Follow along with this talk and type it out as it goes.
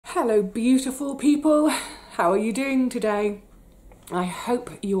Hello beautiful people, how are you doing today? I hope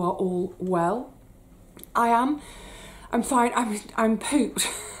you are all well. I am. I'm fine. I'm pooped.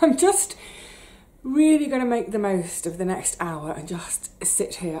 I'm just really going to make the most of the next hour and just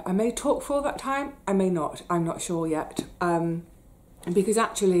sit here. I may talk for all that time, I may not. I'm not sure yet. Because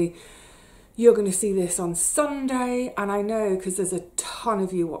actually you're going to see this on Sunday, and I know because there's a ton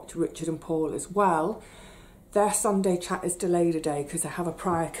of you watch Richard and Paul as well. Their Sunday chat is delayed a day because they have a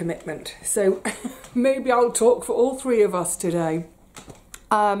prior commitment. So maybe I'll talk for all three of us today.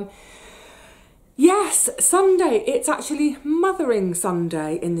 Yes, Sunday. It's actually Mothering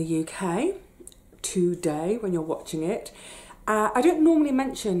Sunday in the UK today when you're watching it. I don't normally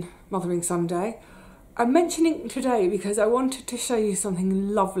mention Mothering Sunday. I'm mentioning it today because I wanted to show you something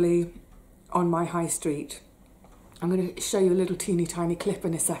lovely on my high street. I'm going to show you a little teeny tiny clip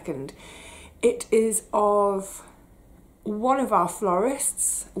in a second. It is of one of our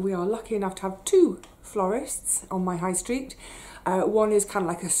florists. We are lucky enough to have two florists on my high street. One is kind of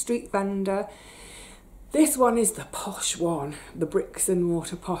like a street vendor. This one is the posh one, the bricks and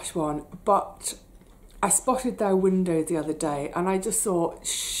mortar posh one. But I spotted their window the other day and I just thought,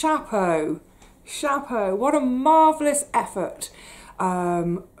 chapeau, what a marvellous effort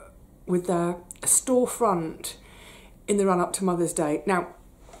with their storefront in the run up to Mother's Day. Now,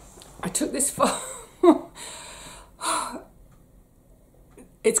 I took this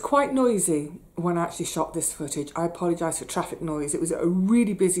It's quite noisy when I actually shot this footage. I apologise for traffic noise. It was a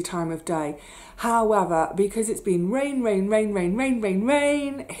really busy time of day. However, because it's been rain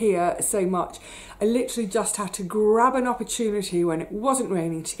here so much, I literally just had to grab an opportunity when it wasn't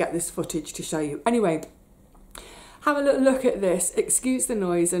raining to get this footage to show you. Anyway, have a little look at this. Excuse the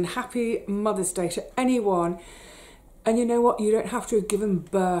noise, and happy Mother's Day to anyone. And you know what? You don't have to have given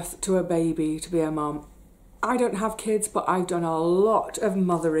birth to a baby to be a mum. I don't have kids, but I've done a lot of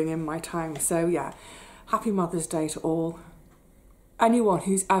mothering in my time. So yeah, happy Mother's Day to all. Anyone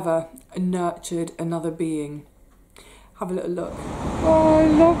who's ever nurtured another being. Have a little look. Oh, I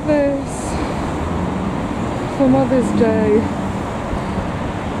love this. For Mother's Day.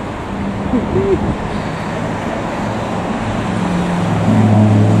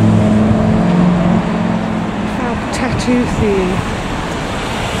 Tattoo theme.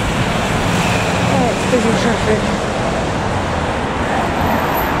 Oh, it's busy traffic.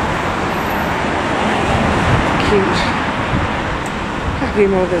 Cute. Happy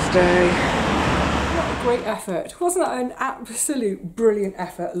Mother's Day. What a great effort. Wasn't that an absolute brilliant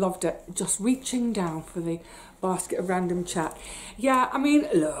effort? Loved it. Just reaching down for the basket of random chat. Yeah, I mean,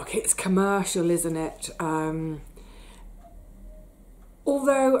 look, it's commercial, isn't it?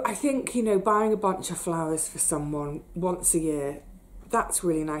 Although I think, you know, buying a bunch of flowers for someone once a year, that's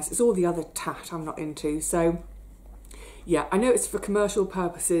really nice. It's all the other tat I'm not into. So, yeah, I know it's for commercial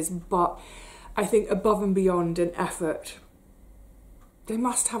purposes, but I think above and beyond an effort, they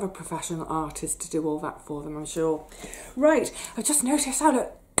must have a professional artist to do all that for them, I'm sure. Right, I've just noticed I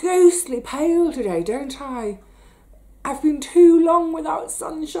look ghostly pale today, don't I? I've been too long without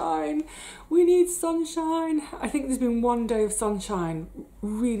sunshine. We need sunshine. I think there's been one day of sunshine,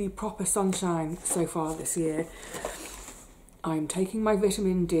 really proper sunshine so far this year. I'm taking my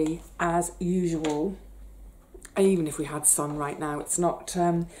vitamin D as usual. Even if we had sun right now, it's not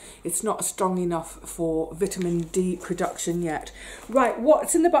strong enough for vitamin D production yet. Right,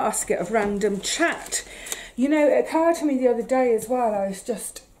 what's in the basket of random chat? You know, it occurred to me the other day as well. I was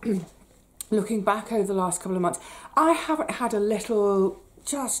just looking back over the last couple of months. I haven't had a little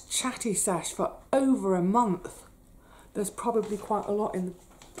just chatty sesh for over a month. There's probably quite a lot in the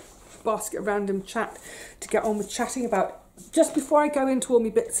basket of random chat to get on with chatting about. Just before I go into all my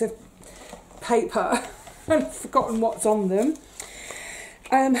bits of paper, I've forgotten what's on them.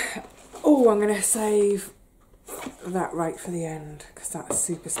 Oh, I'm going to save that right for the end because that's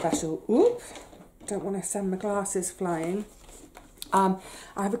super special. Oop, don't want to send my glasses flying. I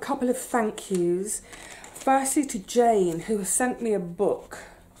have a couple of thank yous. Firstly to Jane, who has sent me a book.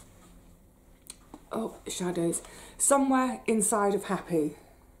 Oh, shadows. Somewhere Inside of Happy.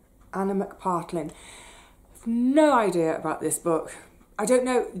 Anna McPartlin. I've no idea about this book. I don't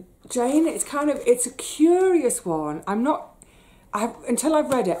know. Jane, it's a curious one. Until I've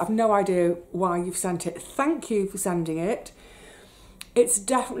read it, I've no idea why you've sent it. Thank you for sending it. It's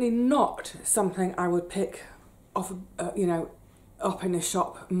definitely not something I would pick off, up in a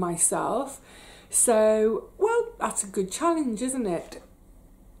shop myself. So, well, that's a good challenge, isn't it?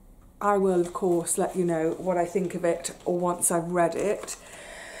 I will, of course, let you know what I think of it once I've read it.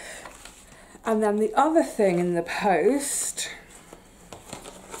 And then the other thing in the post,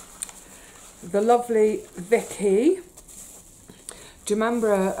 the lovely Vicky Do you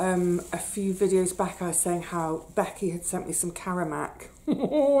remember a few videos back I was saying how Becky had sent me some Caramac?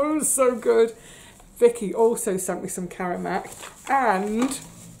 Oh, it was so good. Vicky also sent me some Caramac, and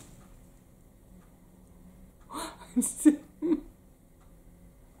isn't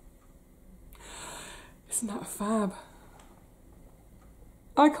that fab?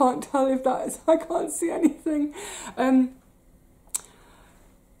 I can't tell if that is, I can't see anything.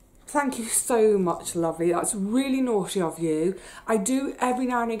 Thank you so much, lovely. That's really naughty of you. I do, every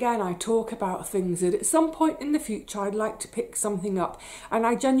now and again, I talk about things that at some point in the future I'd like to pick something up. And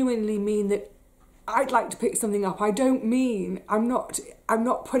I genuinely mean that I'd like to pick something up. I don't mean, I'm not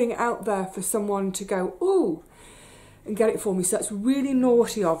putting it out there for someone to go, ooh, and get it for me. So that's really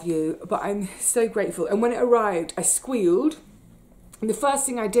naughty of you, but I'm so grateful. And when it arrived, I squealed. And the first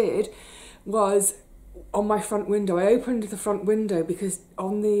thing I did was, on my front window, I opened the front window because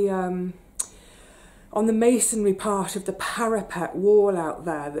on the masonry part of the parapet wall out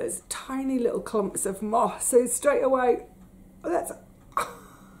there, there's tiny little clumps of moss. So straight away, let's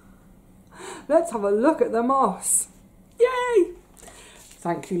have a look at the moss. Yay!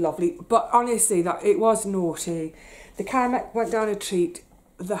 Thank you, lovely. But honestly, that it was naughty. The Caramac went down a treat.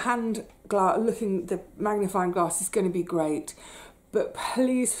 The the magnifying glass is going to be great. But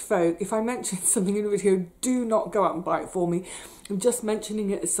please, folk, if I mention something in the video, do not go out and buy it for me. I'm just mentioning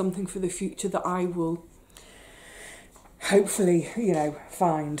it as something for the future that I will hopefully, you know,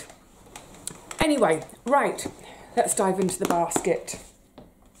 find. Anyway, right, let's dive into the basket.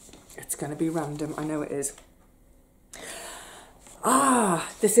 It's going to be random, I know it is.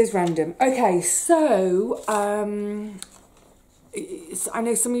 This is random. Okay, so, I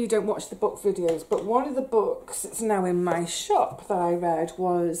know some of you don't watch the book videos, but one of the books that's now in my shop that I read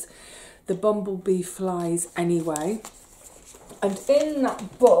was The Bumblebee Flies Anyway. And in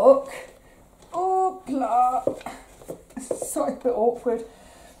that book, sorry, a bit awkward.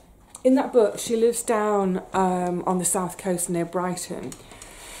 In that book, she lives down on the south coast near Brighton.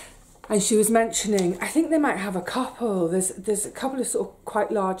 And she was mentioning, I think they might have a couple. There's a couple of sort of quite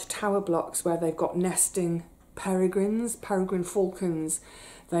large tower blocks where they've got nesting peregrine falcons.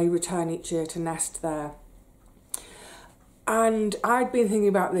 They return each year to nest there. And I'd been thinking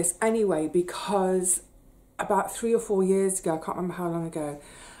about this anyway because about 3 or 4 years ago, I can't remember how long ago,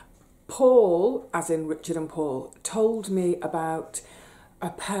 Paul, as in Richard and Paul, told me about a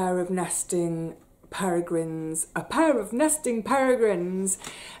pair of nesting peregrines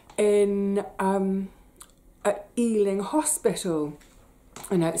in at Ealing Hospital.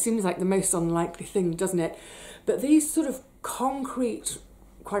 I know it seems like the most unlikely thing, doesn't it? But these sort of concrete,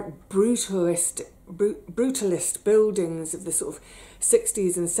 quite brutalist buildings of the sort of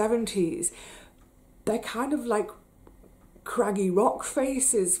 60s and 70s, they're kind of like craggy rock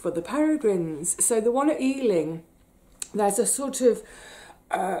faces for the peregrines. So the one at Ealing, there's a sort of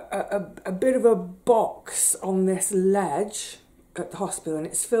a bit of a box on this ledge at the hospital, and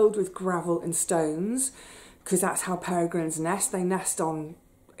it's filled with gravel and stones, because that's how peregrines nest. They nest in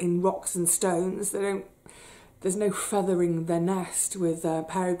rocks and stones. There's no feathering their nest with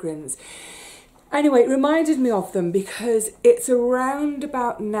peregrines. Anyway, it reminded me of them because it's around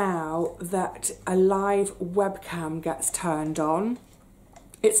about now that a live webcam gets turned on.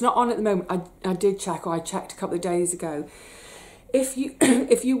 It's not on at the moment. I did check, or I checked a couple of days ago. If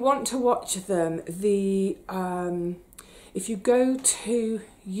you want to watch them, if you go to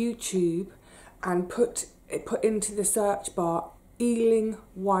YouTube and put into the search bar Ealing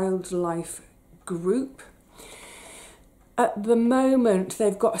Wildlife Group, at the moment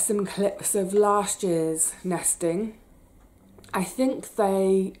they've got some clips of last year's nesting. I think if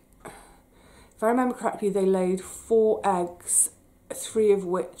I remember correctly, they laid 4 eggs, 3 of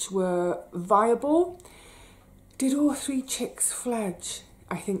which were viable. Did all 3 chicks fledge?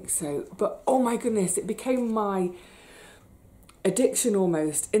 I think so. But oh my goodness, it became my addiction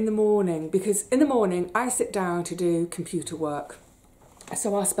almost in the morning, because in the morning I sit down to do computer work.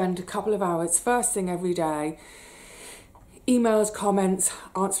 So I'll spend a couple of hours first thing every day, emails, comments,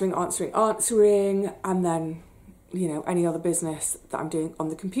 answering, and then, you know, any other business that I'm doing on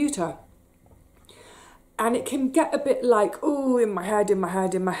the computer. And it can get a bit like, oh, in my head.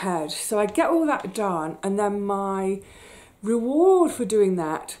 So I get all that done, and then my reward for doing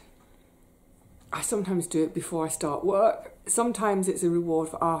that, I sometimes do it before I start work. Sometimes it's a reward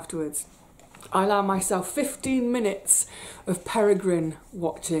for afterwards. I allow myself 15 minutes of peregrine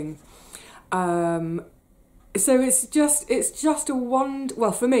watching. So it's just a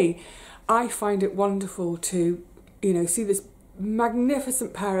well, for me, I find it wonderful to, you know, see this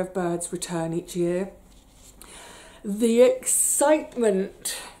magnificent pair of birds return each year. The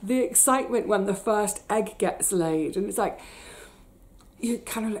excitement when the first egg gets laid, and it's like, you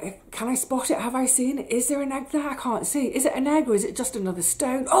kind of like, can I spot it? Have I seen it? Is there an egg there? I can't see. Is it an egg or is it just another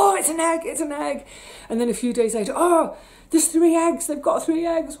stone? Oh, it's an egg, it's an egg. And then a few days later, oh, there's 3 eggs. They've got 3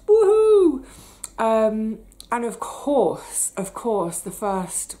 eggs. Woohoo! And of course, the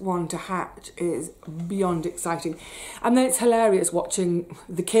first one to hatch is beyond exciting. And then it's hilarious watching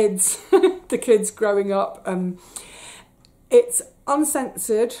the kids, the kids growing up. It's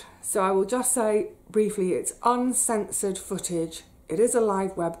uncensored, so I will just say briefly, it's uncensored footage. It is a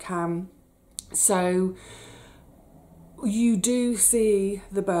live webcam, so you do see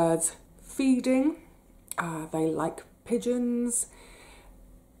the birds feeding. They like pigeons.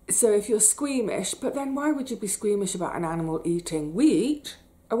 So if you're squeamish, but then why would you be squeamish about an animal eating? We eat.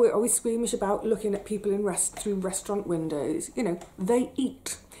 Are we squeamish about looking at people through restaurant windows? You know, they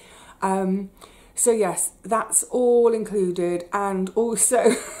eat. So yes, that's all included, and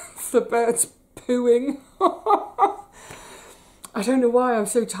also the birds pooing. I don't know why I'm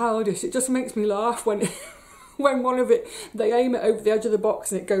so childish. It just makes me laugh when when one of it, they aim it over the edge of the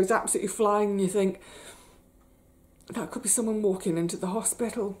box and it goes absolutely flying, and you think, that could be someone walking into the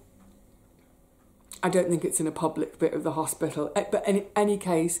hospital. I don't think it's in a public bit of the hospital. But in any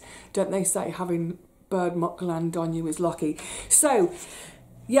case, don't they say having bird muck land on you is lucky? So,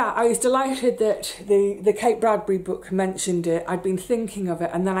 yeah, I was delighted that the Kate Bradbury book mentioned it. I'd been thinking of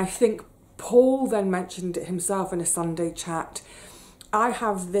it, and then I think Paul then mentioned it himself in a Sunday chat. I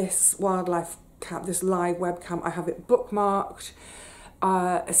have this wildlife cam, this live webcam, I have it bookmarked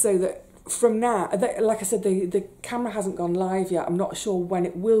so that from now, like I said, the camera hasn't gone live yet. I'm not sure when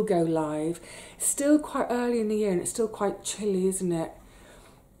it will go live. It's still quite early in the year and it's still quite chilly, isn't it?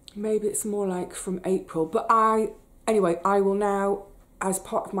 Maybe it's more like from April. But anyway, I will now, as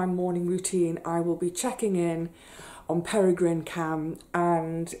part of my morning routine, I will be checking in on Peregrine Cam,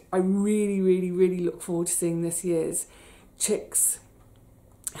 and I really, really, really look forward to seeing this year's chicks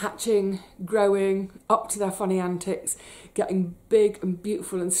hatching, growing, up to their funny antics, getting big and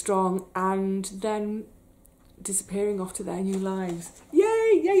beautiful and strong, and then disappearing off to their new lives.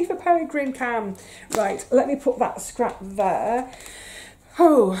 Yay! Yay for Peregrine Cam! Right, let me put that scrap there.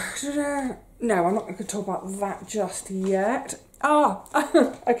 Oh, no, I'm not going to talk about that just yet.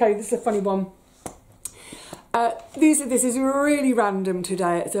 Okay, this is a funny one. This is really random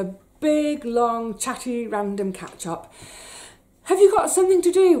today. It's a big, long, chatty, random catch-up. Have you got something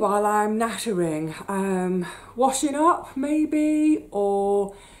to do while I'm nattering? Washing up, maybe?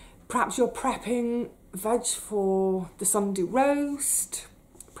 Or perhaps you're prepping veg for the Sunday roast?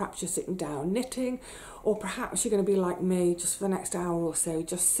 Perhaps you're sitting down knitting? Or perhaps you're going to be like me, just for the next hour or so,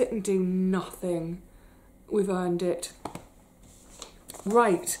 just sit and do nothing. We've earned it.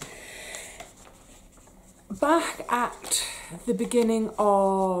 Right. Back at the beginning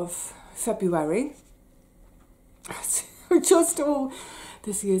of February,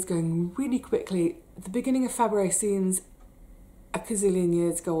 this year's going really quickly. The beginning of February seems a gazillion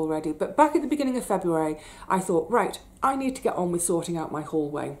years ago already, but back at the beginning of February, I thought, right, I need to get on with sorting out my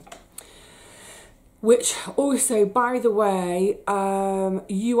hallway. Which also, by the way,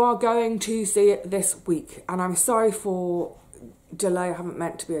 you are going to see it this week, and I'm sorry for delay. I haven't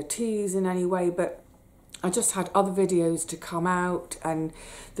meant to be a tease in any way, but I just had other videos to come out, and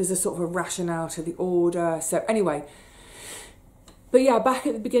there's a sort of a rationale to the order. So anyway, but yeah, back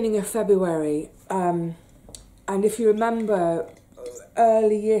at the beginning of February, and if you remember,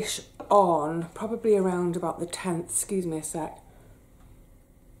 early-ish on, probably around about the 10th, excuse me a sec,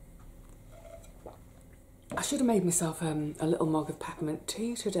 I should have made myself a little mug of peppermint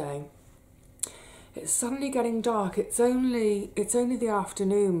tea today. It's suddenly getting dark. It's only the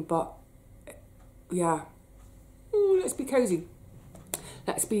afternoon, but yeah. Ooh, let's be cosy.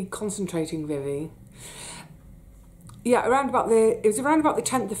 Let's be concentrating, Vivi. Yeah, it was around about the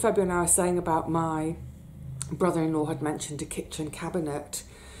 10th of February, and I was saying about my brother-in-law had mentioned a kitchen cabinet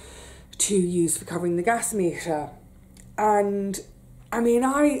to use for covering the gas meter. And I mean,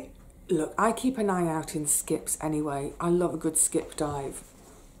 I keep an eye out in skips anyway. I love a good skip dive.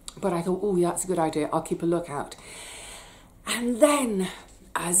 But I thought, oh yeah, that's a good idea. I'll keep a lookout. And then,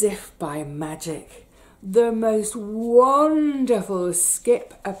 as if by magic, the most wonderful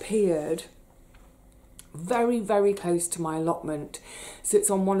skip appeared very, very close to my allotment. So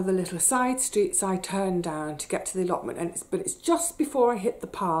it's on one of the little side streets I turned down to get to the allotment, but it's just before I hit the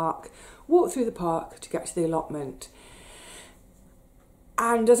park, walk through the park to get to the allotment.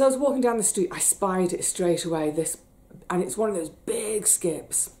 And as I was walking down the street, I spied it straight away, and it's one of those big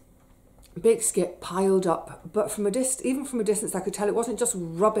skips. Big skip piled up, but even from a distance I could tell it wasn't just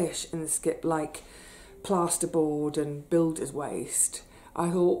rubbish in the skip like plasterboard and builder's waste. I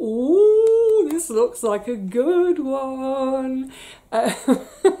thought, ooh, this looks like a good one.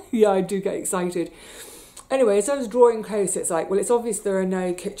 Yeah, I do get excited. Anyway, as I was drawing close, it's like, well, it's obvious there are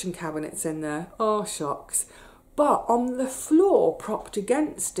no kitchen cabinets in there. Oh, shocks. But on the floor, propped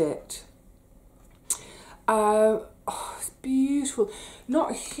against it, it's beautiful.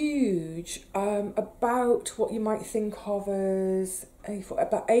 Not huge, about what you might think of as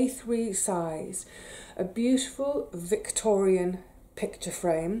about A3 size. A beautiful Victorian picture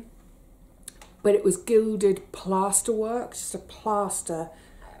frame, but it was gilded plaster work, just a plaster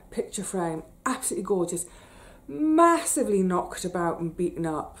picture frame. Absolutely gorgeous. Massively knocked about and beaten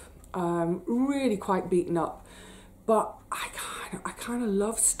up. Really quite beaten up. But I kind of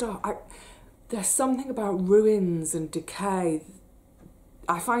love stuff. There's something about ruins and decay.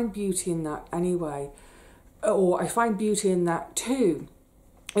 I find beauty in that anyway. Or I find beauty in that too.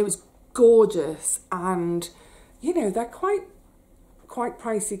 It was gorgeous, and you know, they're quite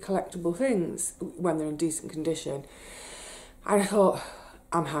pricey collectible things when they're in decent condition. And I thought,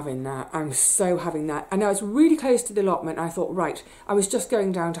 I'm having that. I'm so having that. And I was really close to the allotment. I thought, right, I was just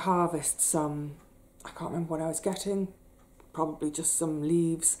going down to harvest some, I can't remember what I was getting, probably just some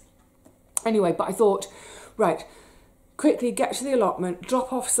leaves. Anyway, but I thought, right, quickly get to the allotment,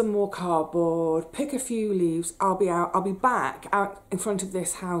 drop off some more cardboard, pick a few leaves. I'll be back out in front of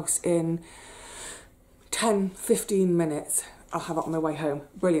this house in 10, 15 minutes. I'll have it on my way home.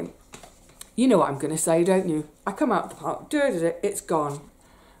 Brilliant. You know what I'm going to say, don't you? I come out the park, it's gone.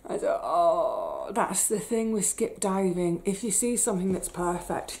 I said, oh, that's the thing with skip diving. If you see something that's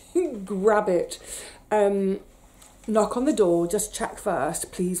perfect, grab it. Knock on the door, just check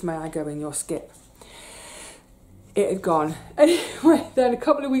first. Please, may I go in your skip? It had gone. Anyway, then a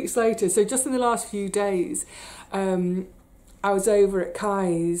couple of weeks later, so just in the last few days, I was over at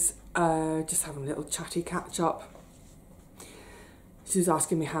Kai's, just having a little chatty catch up. She was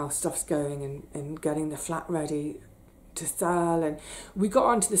asking me how stuff's going and getting the flat ready to sell, and we got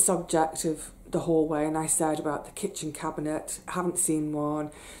onto the subject of the hallway, and I said about the kitchen cabinet. I haven't seen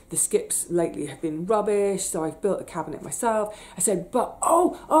one. The skips lately have been rubbish, so I've built a cabinet myself. I said, but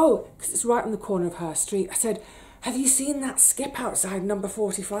because it's right on the corner of her street. I said, have you seen that skip outside number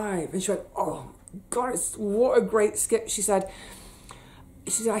 45? And she went, oh God, what a great skip. She said,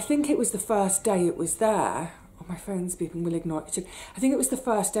 I think it was the first day it was there. Oh, my phone's beeping, we'll ignore it. She said, I think it was the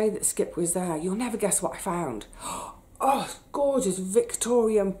first day that skip was there. You'll never guess what I found. Oh, gorgeous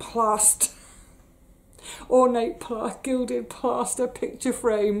Victorian plaster, ornate gilded plaster picture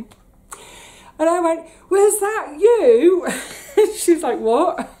frame. And I went, was that you? She's like,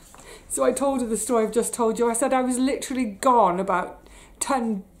 what? So I told her the story I've just told you. I said I was literally gone about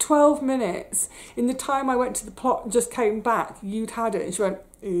 10, 12 minutes. In the time I went to the plot and just came back, you'd had it. And she went,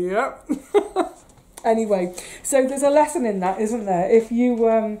 yep. Anyway, so there's a lesson in that, isn't there? If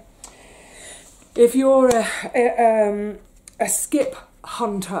you're a skip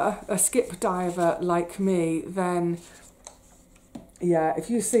hunter, a skip diver like me, then yeah, if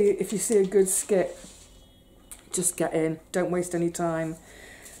you see a good skip, just get in. Don't waste any time.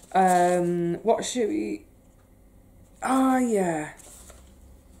 What should we? Oh yeah,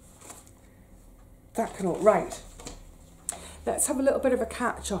 that can all right. Let's have a little bit of a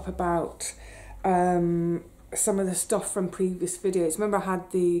catch up about some of the stuff from previous videos. Remember, I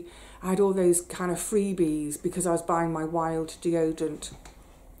had all those kind of freebies because I was buying my wild deodorant.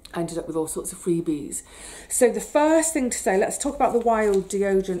 I ended up with all sorts of freebies. So the first thing to say, let's talk about the wild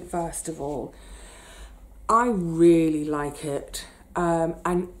deodorant first of all. I really like it.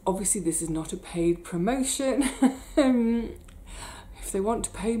 And obviously this is not a paid promotion. If they want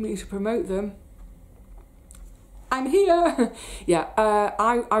to pay me to promote them, I'm here. Yeah,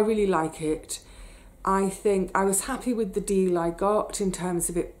 I really like it. I think I was happy with the deal I got in terms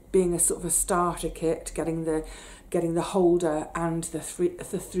of it being a sort of a starter kit, getting the holder and the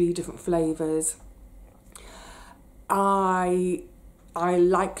three different flavours. I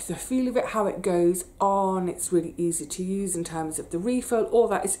like the feel of it, how it goes on. It's really easy to use in terms of the refill, all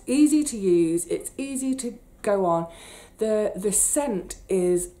that. It's easy to use, it's easy to go on. The scent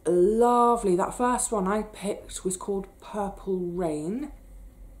is lovely. That first one I picked was called Purple Rain.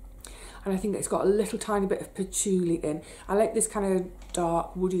 And I think it's got a little tiny bit of patchouli in. I like this kind of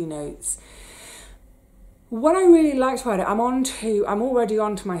dark woody notes. What I really liked about it, I'm already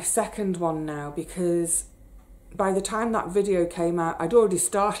on to my second one now, because by the time that video came out, I'd already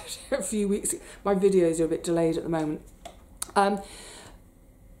started a few weeks. My videos are a bit delayed at the moment. What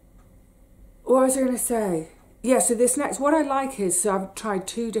was I going to say? Yeah, so this next, what I like is, so I've tried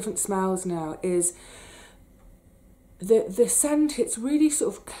 2 different smells now, is the scent. It's really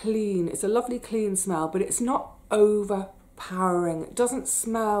sort of clean. It's a lovely clean smell, but it's not overpowering. It doesn't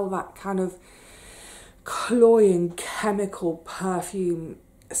smell that kind of cloying chemical perfume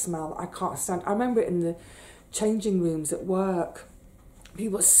smell that I can't stand. I remember it in the changing rooms at work.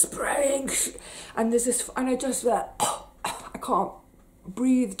 People spraying, and there's this, and I just I can't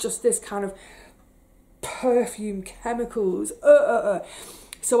breathe just this kind of perfume chemicals.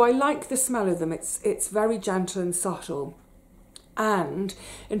 So I like the smell of them. It's very gentle and subtle. And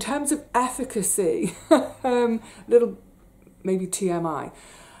in terms of efficacy, little maybe TMI,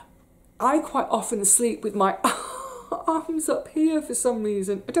 I quite often sleep with my arms up here for some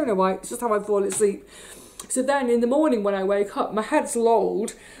reason. I don't know why, it's just how I fall asleep. So then in the morning when I wake up, my head's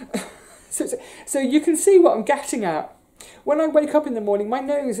lolled. So you can see what I'm getting at. When I wake up in the morning, my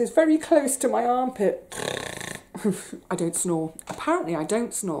nose is very close to my armpit. I don't snore. Apparently I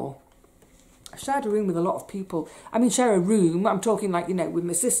don't snore. I shared a room with a lot of people. I mean, share a room, I'm talking like, you know, with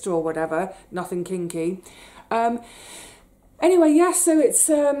my sister or whatever, nothing kinky. Anyway, yes, so it's,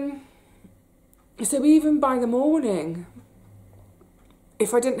 so even by the morning,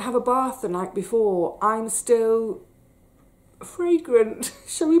 if I didn't have a bath the night before, I'm still fragrant.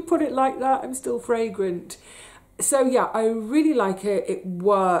 Shall we put it like that? I'm still fragrant. So yeah, I really like it. It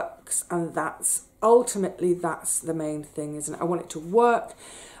works, and that's the main thing, isn't it? I want it to work,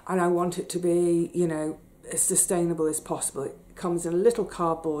 and I want it to be, you know, as sustainable as possible. It comes in a little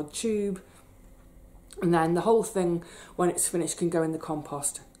cardboard tube, and then the whole thing, when it's finished, can go in the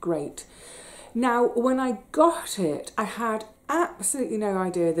compost. Great. Now, when I got it, I had absolutely no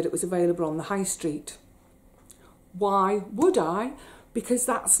idea that it was available on the high street. Why would I? Because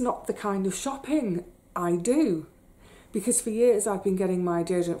that's not the kind of shopping I do. Because for years I've been getting my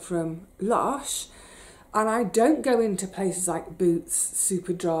deodorant from Lush, and I don't go into places like Boots,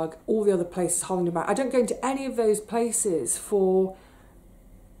 Superdrug, all the other places, Holland & Barrett. I don't go into any of those places for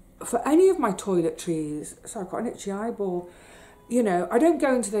any of my toiletries. So I've got an itchy eyeball. You know, I don't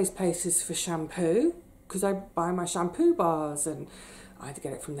go into those places for shampoo, because I buy my shampoo bars and I either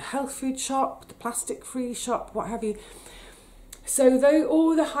get it from the health food shop, the plastic free shop, what have you. So though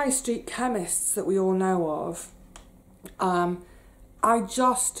all the high street chemists that we all know of, I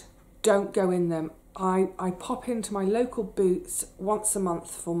just don't go in them. I pop into my local Boots once a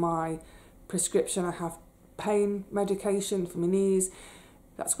month for my prescription. I have pain medication for my knees.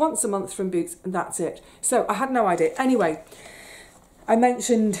 That's once a month from Boots, and that's it. So I had no idea. Anyway, I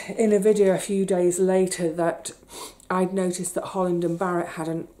mentioned in a video a few days later that I'd noticed that Holland & Barrett had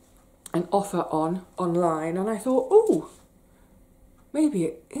an offer online, and I thought, oh,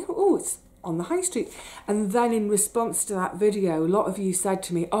 maybe it's on the high street. And then in response to that video, a lot of you said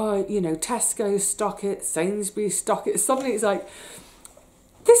to me, oh, you know, Tesco stock it, Sainsbury's stock it. Suddenly it's like,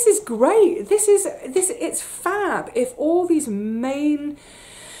 this is great. It's fab. If all these mainstream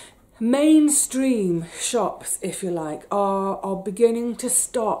shops, if you like, are beginning to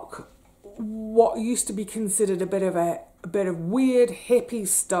stock what used to be considered a bit of weird hippie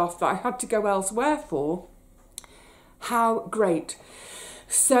stuff that I had to go elsewhere for, how great.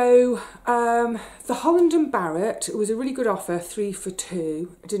 So the Holland & Barrett, it was a really good offer, 3 for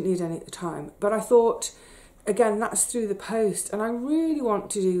 2. I didn't need any at the time, but I thought, again, that's through the post, and I really want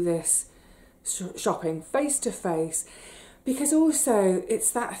to do this shopping face to face, because also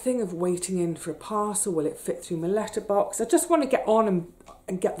it's that thing of waiting in for a parcel. Will it fit through my letterbox? I just want to get on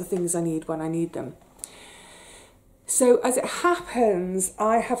and get the things I need when I need them. So as it happens,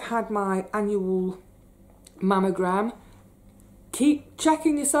 I have had my annual mammogram. Keep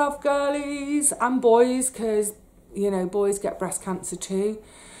checking yourself, girlies and boys, because, you know, boys get breast cancer too.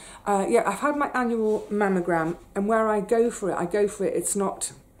 Yeah, I've had my annual mammogram, and where I go for it, it's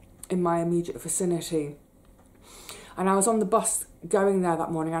not in my immediate vicinity. And I was on the bus going there that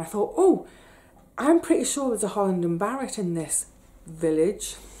morning, and I thought, oh, I'm pretty sure there's a Holland & Barrett in this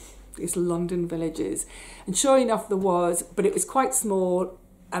village, these London villages. And sure enough there was, but it was quite small,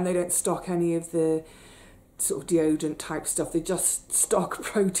 and they don't stock any of the sort of deodorant type stuff. They just stock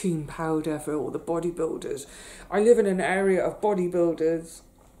protein powder for all the bodybuilders. I live in an area of bodybuilders.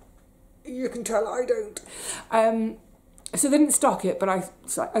 You can tell I don't. So they didn't stock it, but I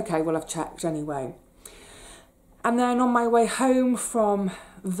was like, okay, well, I've checked anyway. And then on my way home from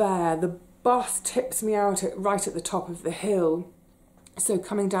there, the bus tips me out right at the top of the hill. So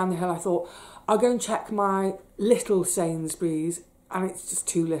coming down the hill, I thought, I'll go and check my little Sainsbury's, and it's just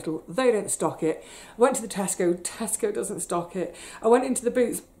too little. They don't stock it. I went to the Tesco doesn't stock it. I went into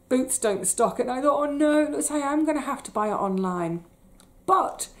the Boots don't stock it. And I thought, oh no, looks like I'm going to have to buy it online.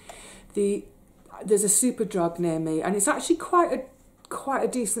 But there's a Superdrug near me, and it's actually quite a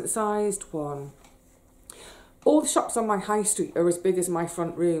decent sized one. All the shops on my high street are as big as my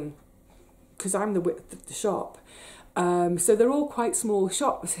front room, because I'm the width of the shop. So they're all quite small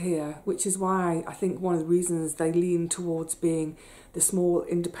shops here, which is why I think one of the reasons they lean towards being the small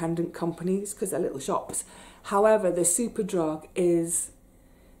independent companies, because they're little shops. However, the Superdrug is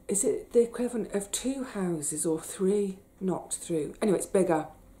it the equivalent of 2 houses or 3 knocked through? Anyway, it's bigger.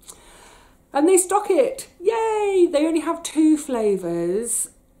 And they stock it. Yay! They only have 2 flavours.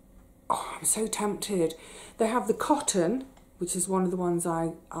 Oh, I'm so tempted. They have the cotton, which is one of the ones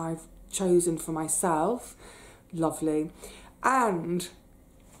I've chosen for myself. Lovely. But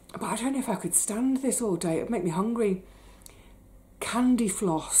I don't know if I could stand this all day. It'd make me hungry. Candy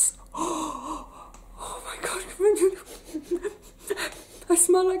floss. Oh my God. I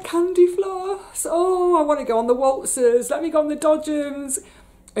smell like candy floss. Oh, I want to go on the waltzers. Let me go on the dodgems.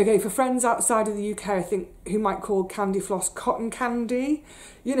 Okay, for friends outside of the UK, I think, who might call candy floss cotton candy.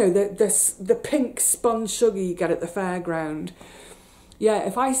 You know, the pink sponge sugar you get at the fairground. Yeah,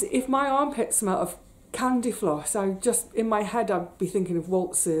 if my armpits smell of candy floss, in my head, I'd be thinking of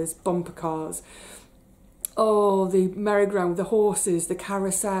waltzers, bumper cars. Oh, the merry-go-round with the horses, the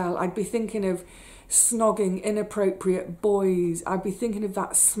carousel. I'd be thinking of snogging inappropriate boys. I'd be thinking of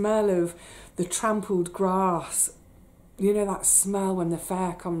that smell of the trampled grass. You know, that smell when the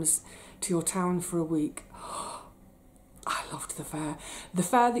fair comes to your town for a week. I loved the fair. The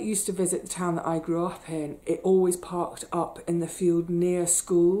fair that used to visit the town that I grew up in, it always parked up in the field near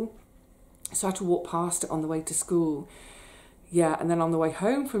school. So I had to walk past it on the way to school. Yeah, and then on the way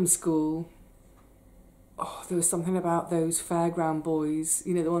home from school, oh, there was something about those fairground boys,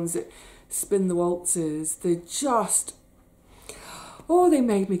 you know, the ones that spin the waltzers. They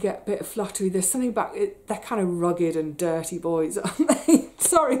made me get a bit fluttery. There's something about it, they're kind of rugged and dirty boys, aren't they?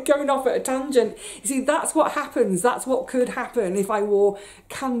 Sorry, going off at a tangent. You see, that's what happens. That's what could happen if I wore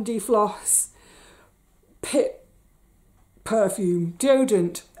candy floss, pit perfume,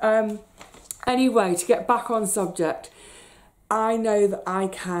 deodorant. Anyway, to get back on subject, I know that I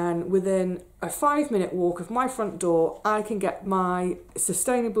can, within a 5-minute walk of my front door, I can get my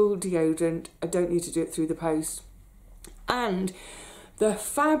sustainable deodorant. I don't need to do it through the post. And the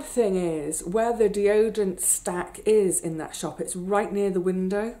fab thing is, where the deodorant stack is in that shop, it's right near the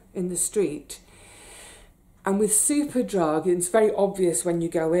window in the street. And with Superdrug, it's very obvious when you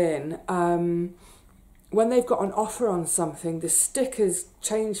go in, when they've got an offer on something, the stickers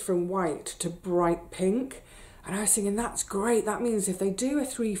change from white to bright pink. And I was thinking, that's great. That means if they do a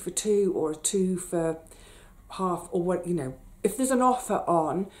 3 for 2 or a 2 for half, or what, you know, if there's an offer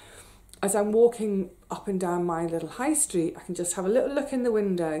on, as I'm walking up and down my little high street, I can just have a little look in the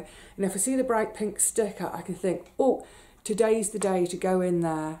window. And if I see the bright pink sticker, I can think, oh, today's the day to go in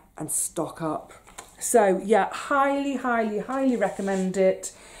there and stock up. So yeah, highly, highly, highly recommend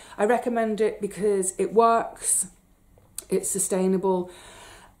it. I recommend it because it works, it's sustainable,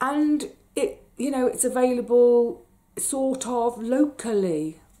 and it's available sort of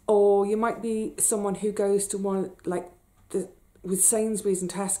locally. Or you might be someone who goes to one, with Sainsbury's and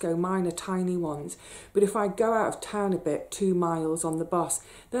Tesco, mine are tiny ones. But if I go out of town a bit, 2 miles on the bus,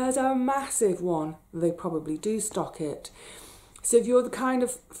 there's a massive one. They probably do stock it. So if you're the kind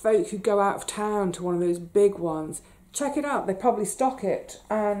of folk who go out of town to one of those big ones, check it out. They probably stock it.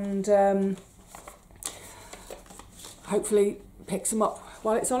 And hopefully pick some up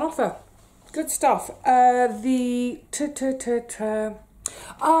while it's on offer. Good stuff. Now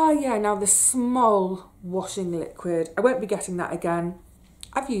the Smol washing liquid. I won't be getting that again.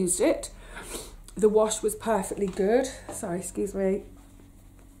 I've used it. The wash was perfectly good. Sorry, excuse me.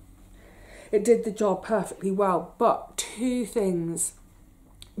 It did the job perfectly well. But 2 things.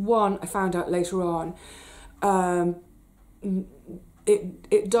 One, I found out later on,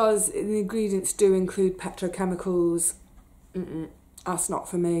 it does, the ingredients do include petrochemicals. That's not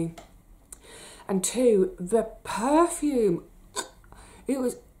for me. And 2, the perfume. It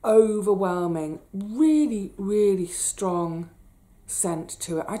was overwhelming, really, really strong scent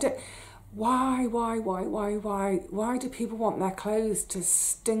to it. Why do people want their clothes to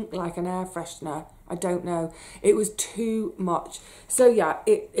stink like an air freshener? I don't know. It was too much. So yeah,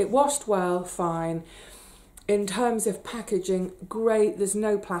 it washed well, fine. In terms of packaging, great. There's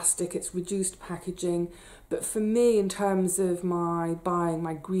no plastic, it's reduced packaging. But for me, in terms of my buying,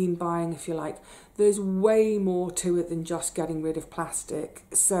 my green buying, if you like, there's way more to it than just getting rid of plastic.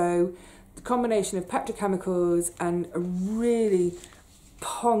 So the combination of petrochemicals and a really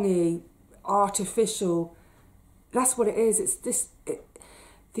pongy, artificial, that's what it is. It's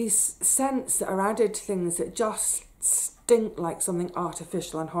these scents that are added to things that just stink like something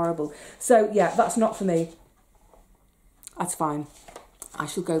artificial and horrible. So yeah, that's not for me. That's fine. I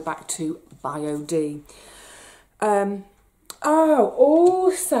shall go back to Bio-D. Oh,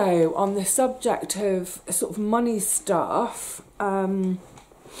 also on the subject of sort of money stuff, well,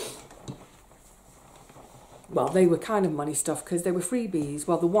 they were kind of money stuff because they were freebies.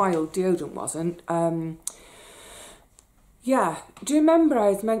 Well, the Wild deodorant wasn't. Yeah, do you remember I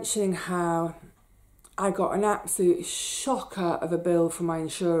was mentioning how I got an absolute shocker of a bill for my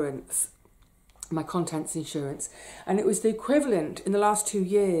insurance, my contents insurance, and it was the equivalent in the last 2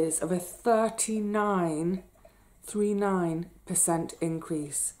 years of a 39%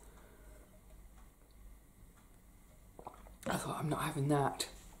 increase. I thought, I'm not having that.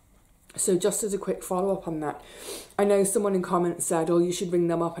 So just as a quick follow-up on that, I know someone in comments said, oh, you should ring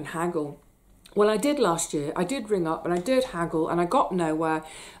them up and haggle. Well, I did last year. I did ring up and I did haggle and I got nowhere,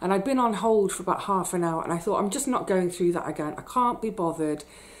 and I'd been on hold for about half an hour, and I thought, I'm just not going through that again. I can't be bothered.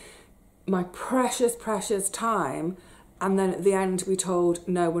 My precious, precious time, and then at the end to be told,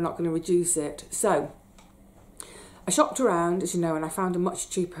 no, we're not going to reduce it. So I shopped around, as you know, and I found a much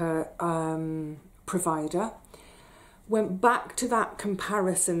cheaper provider. Went back to that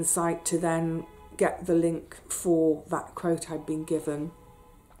comparison site to then get the link for that quote I'd been given.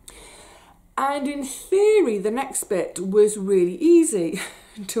 And in theory, the next bit was really easy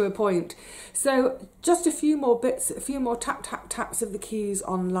to a point. So just a few more bits, a few more taps of the keys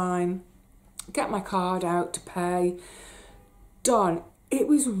online, get my card out to pay, done. It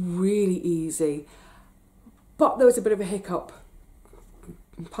was really easy, but there was a bit of a hiccup.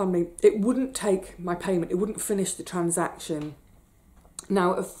 Pardon me, it wouldn't take my payment, it wouldn't finish the transaction.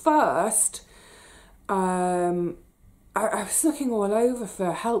 Now, at first, I was looking all over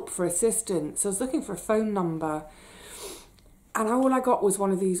for help, for assistance. I was looking for a phone number, and all I got was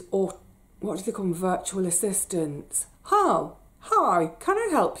one of these, or what do they call them, virtual assistants. Oh, hi, can I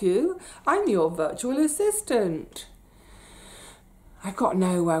help you? I'm your virtual assistant. I got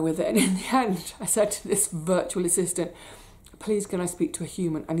nowhere with it, and in the end, I said to this virtual assistant, please, can I speak to a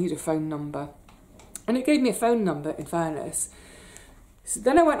human? I need a phone number. And it gave me a phone number, in fairness. So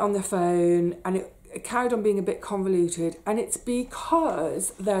then I went on the phone, and it carried on being a bit convoluted, and it's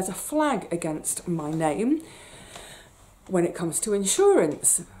because there's a flag against my name when it comes to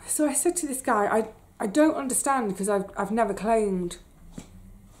insurance. So I said to this guy, I don't understand, because I've never claimed.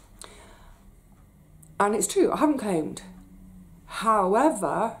 And it's true, I haven't claimed.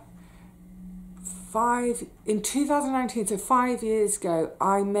 However, in 2019, so 5 years ago,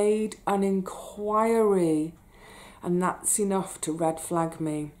 I made an inquiry, and that's enough to red flag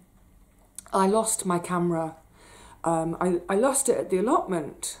me. I lost my camera. I lost it at the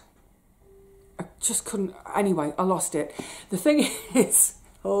allotment. I just couldn't, anyway, I lost it. The thing is,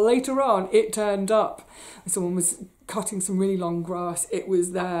 later on, it turned up. Someone was cutting some really long grass. It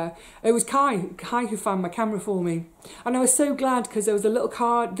was there. It was Kai who found my camera for me. And I was so glad, because there was a little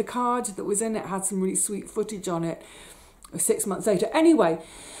card, the card that was in it had some really sweet footage on it. 6 months later. Anyway,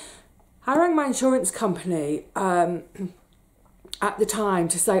 I rang my insurance company at the time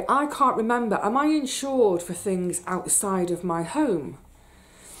to say, I can't remember, am I insured for things outside of my home?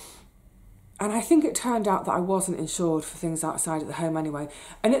 And I think it turned out that I wasn't insured for things outside of the home anyway.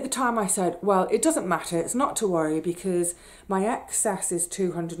 And at the time I said, well, it doesn't matter, it's not to worry, because my excess is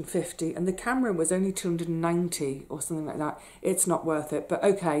 250 and the camera was only 290 or something like that. It's not worth it. But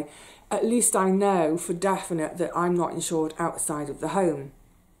okay, at least I know for definite that I'm not insured outside of the home.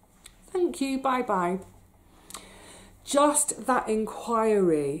 Thank you, bye-bye. Just that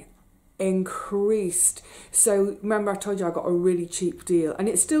inquiry increased. So remember I told you I got a really cheap deal, and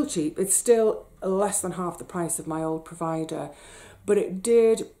it's still cheap. It's still less than half the price of my old provider, but it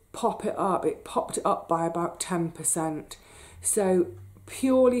did pop it up. It popped it up by about 10%. So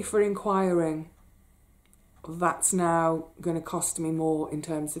purely for inquiring, that's now going to cost me more in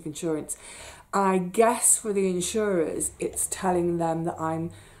terms of insurance. I guess for the insurers, it's telling them that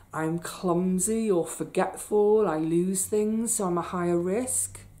I'm clumsy or forgetful, I lose things, so I'm a higher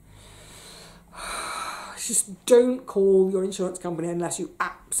risk. Just don't call your insurance company unless you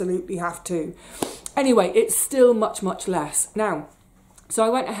absolutely have to. Anyway, it's still much, much less. Now, so I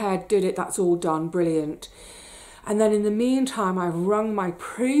went ahead, did it, that's all done, brilliant. And then in the meantime, I've rung my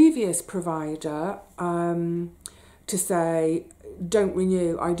previous provider to say, don't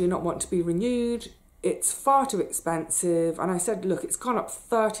renew, I do not want to be renewed. It's far too expensive. And I said, look, it's gone up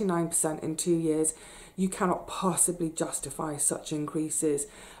 39% in 2 years. You cannot possibly justify such increases.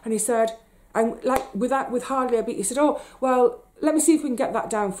 And he said, and like with hardly a beat, he said, oh, well, let me see if we can get that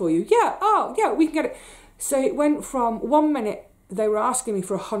down for you. Yeah, oh, yeah, we can get it. So it went from 1 minute, they were asking me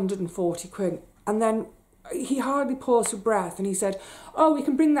for 140 quid. And then he hardly paused for breath and he said, oh, we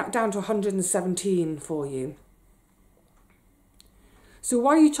can bring that down to 117 for you. So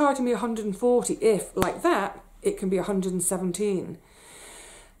why are you charging me 140 if, like that, it can be 117.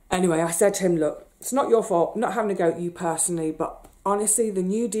 Anyway, I said to him, look, it's not your fault. I'm not having a go at you personally, but honestly, the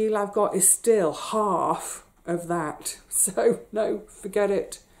new deal I've got is still half of that. So, no, forget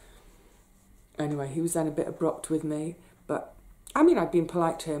it. Anyway, he was then a bit abrupt with me. But, I mean, I'd been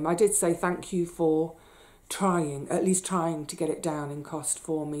polite to him. I did say thank you for trying, at least trying to get it down in cost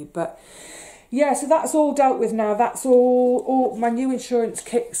for me. But, yeah, so that's all dealt with now. That's all my new insurance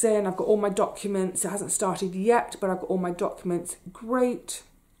kicks in. I've got all my documents. It hasn't started yet, but I've got all my documents. Great.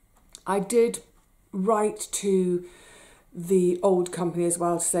 I did write to the old company as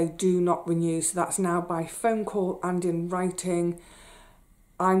well to say do not renew. So that's now by phone call and in writing.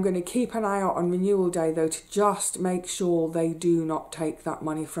 I'm going to keep an eye out on renewal day though to just make sure they do not take that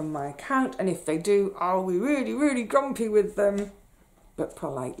money from my account. And if they do, I'll be really, really grumpy with them, but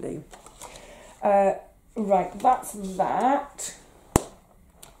politely. Right, that's that.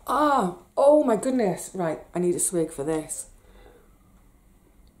 Oh my goodness. Right, I need a swig for this.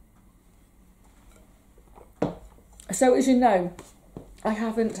 So as you know, I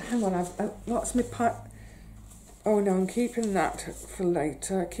haven't, hang on, what's my pipe? Oh no, I'm keeping that for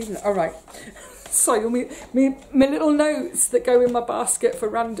later. All right. Sorry, my little notes that go in my basket for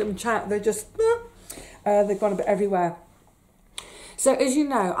random chat, they're just, they've gone a bit everywhere. So as you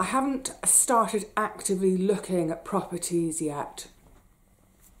know, I haven't started actively looking at properties yet.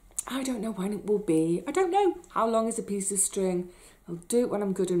 I don't know when it will be. I don't know how long is a piece of string. I'll do it when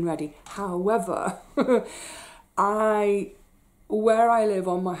I'm good and ready. However, where I live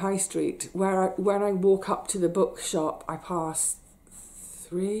on my high street, when I walk up to the bookshop, I pass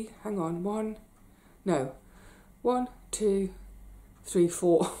one, two, three,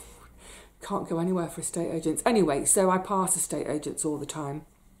 four. Can't go anywhere for estate agents. Anyway, so I pass estate agents all the time.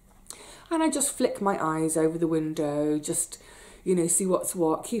 And I just flick my eyes over the window, just, you know, see what's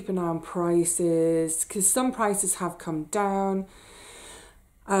what, keep an eye on prices, because some prices have come down.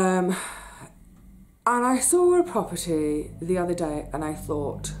 And I saw a property the other day and I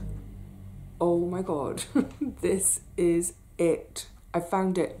thought, oh my God, this is it. I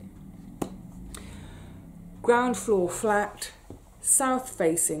found it. Ground floor flat,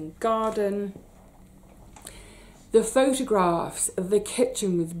 south-facing garden. The photographs of the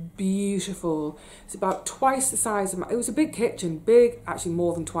kitchen was beautiful. It's about twice the size of it was a big kitchen, big, actually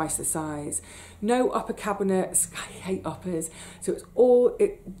more than twice the size. No upper cabinets. I hate uppers. So it's all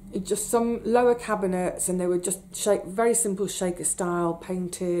just some lower cabinets, and they were just very simple shaker style,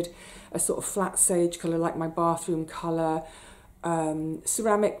 painted a sort of flat sage colour like my bathroom colour.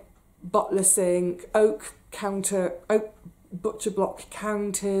 Ceramic butler sink, oak butcher block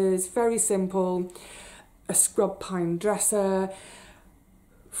counters, very simple. A scrub pine dresser,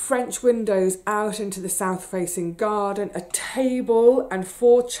 French windows out into the south-facing garden, a table and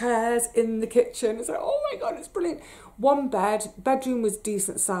 4 chairs in the kitchen. It's like, oh my God, it's brilliant. One bedroom was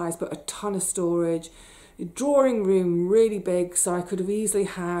decent size, but a ton of storage. The drawing room really big, so I could have easily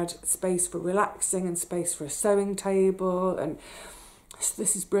had space for relaxing and space for a sewing table, and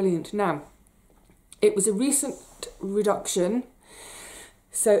this is brilliant. Now, it was a recent reduction.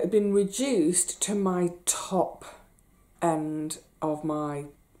 So it had been reduced to my top end of my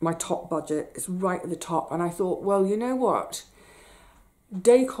top budget. It's right at the top. And I thought, well, you know what?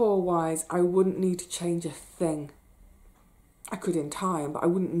 Decor-wise, I wouldn't need to change a thing. I could in time, but I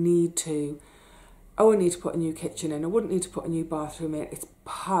wouldn't need to. I wouldn't need to put a new kitchen in. I wouldn't need to put a new bathroom in.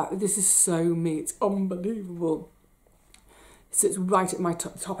 This is so me. It's unbelievable. So it's right at my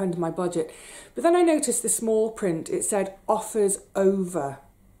top end of my budget. But then I noticed the small print. It said offers over.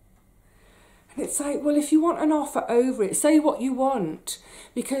 And it's like, well, if you want an offer over it, say what you want.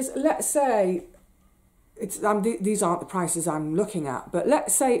 Because let's say, these aren't the prices I'm looking at, but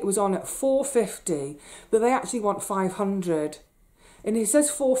let's say it was on at $450, but they actually want $500. And it says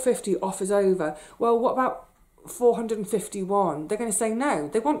 $450 offers over. Well, what about $451? They're going to say no,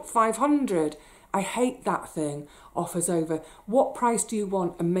 they want $500. I hate that thing, offers over. What price do you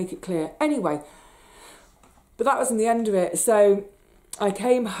want? And make it clear. Anyway, but that wasn't the end of it. So I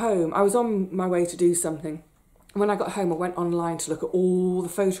came home. I was on my way to do something. When I got home, I went online to look at all the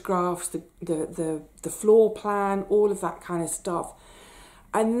photographs, the floor plan, all of that kind of stuff.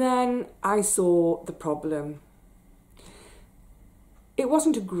 And then I saw the problem. It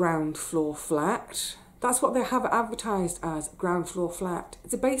wasn't a ground floor flat. That's what they have it advertised as, ground floor flat.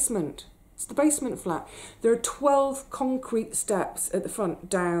 It's a basement. It's the basement flat. There are 12 concrete steps at the front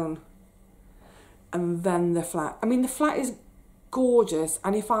down, and then the flat. I mean, the flat is gorgeous.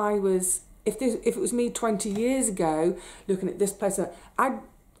 And if it was me 20 years ago looking at this place,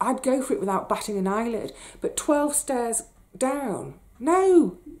 I'd go for it without batting an eyelid. But 12 stairs down,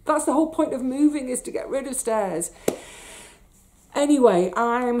 no, That's the whole point of moving, is to get rid of stairs. Anyway,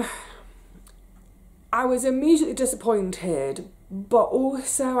 I was immediately disappointed, but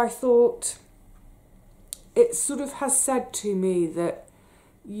also I thought it sort of has said to me that,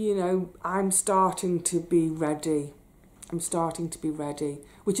 you know, I'm starting to be ready. I'm starting to be ready,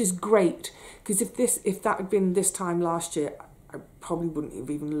 which is great, because if that had been this time last year, I probably wouldn't have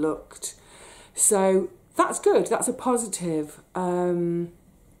even looked. So that's good. That's a positive.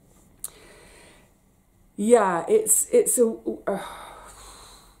 Yeah, it's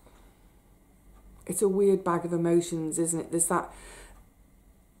a weird bag of emotions, isn't it? There's that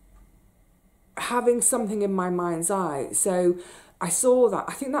having something in my mind's eye. So I saw that.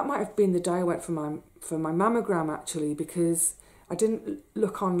 I think that might have been the day I went for my mammogram, actually, because I didn't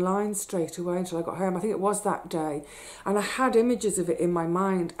look online straight away until I got home. I think it was that day. And I had images of it in my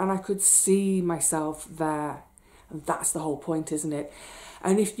mind, and I could see myself there. And that's the whole point, isn't it?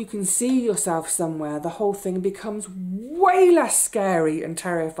 And if you can see yourself somewhere, the whole thing becomes way less scary and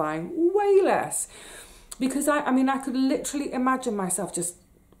terrifying, way less. Because I mean, I could literally imagine myself just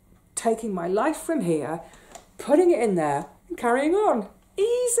taking my life from here, putting it in there, and carrying on.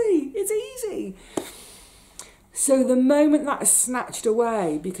 Easy, it's easy. So the moment that is snatched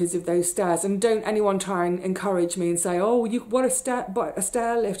away because of those stairs, and don't anyone try and encourage me and say, oh, what a stair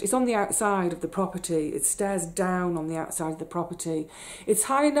lift. It's on the outside of the property. It stairs down on the outside of the property. It's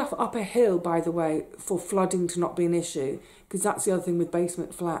high enough up a hill, by the way, for flooding to not be an issue, because that's the other thing with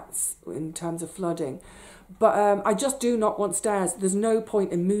basement flats in terms of flooding. But I just do not want stairs. There's no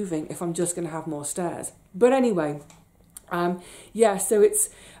point in moving if I'm just going to have more stairs. But anyway, yeah, so it's...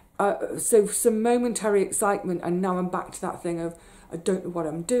 so some momentary excitement, and now I'm back to that thing of, I don't know what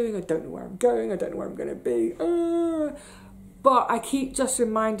I'm doing, I don't know where I'm going, I don't know where I'm going to be. But I keep just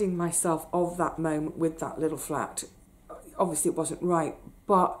reminding myself of that moment with that little flat. Obviously it wasn't right,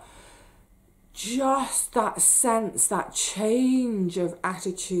 but just that sense, that change of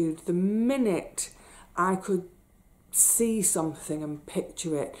attitude, the minute I could see something and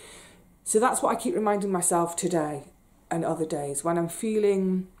picture it. So that's what I keep reminding myself today and other days when I'm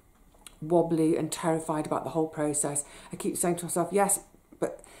feeling wobbly and terrified about the whole process. I keep saying to myself, yes,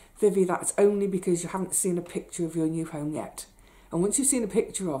 but Vivi, that's only because you haven't seen a picture of your new home yet. And once you've seen a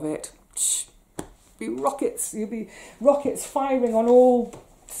picture of it, you'll be rockets firing on all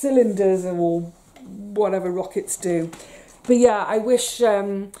cylinders or whatever rockets do. But yeah, I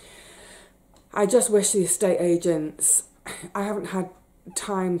just wish the estate agents, I haven't had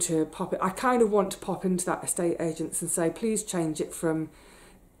time to pop it. I kind of want to pop into that estate agents and say, please change it from,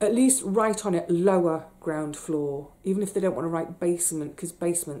 at least write on it lower ground floor, even if they don't want to write basement, because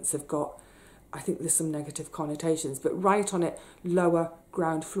basements have got, I think there's some negative connotations, but write on it lower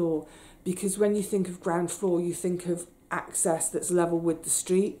ground floor, because when you think of ground floor, you think of access that's level with the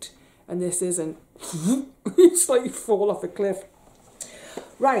street, and this isn't. It's like you fall off a cliff.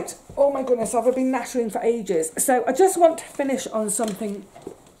 Right, oh my goodness, I've been nattering for ages. So I just want to finish on something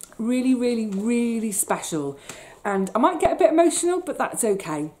really, really, really special. And I might get a bit emotional, but that's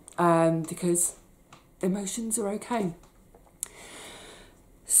okay, because emotions are okay.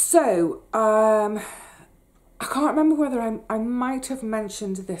 So, I can't remember whether I might have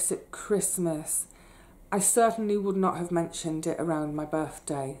mentioned this at Christmas. I certainly would not have mentioned it around my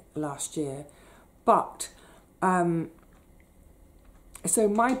birthday last year. But, so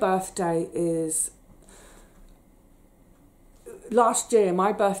my birthday is... Last year,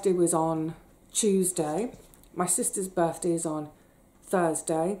 my birthday was on Tuesday. My sister's birthday is on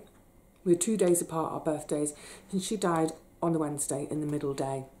Thursday. We're 2 days apart, our birthdays. And she died on the Wednesday in the middle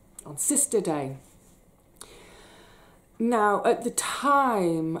day, on Sister Day. Now, at the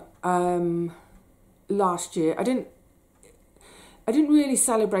time, last year, I didn't really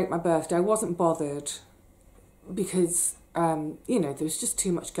celebrate my birthday. I wasn't bothered because, you know, there was just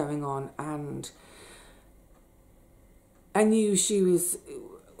too much going on, and I knew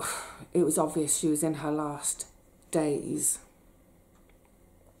it was obvious she was in her last days.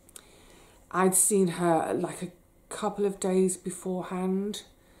 I'd seen her like a couple of days beforehand,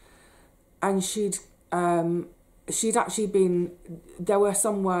 and she'd actually been, there were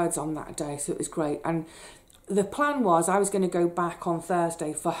some words on that day, so it was great. And the plan was I was going to go back on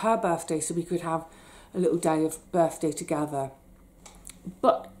Thursday for her birthday so we could have a little day of birthday together.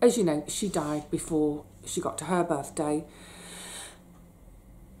 But as you know, she died before she got to her birthday.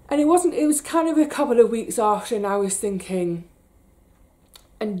 And it was kind of a couple of weeks after, and I was thinking,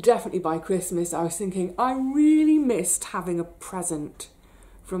 and definitely by Christmas, I was thinking, I really missed having a present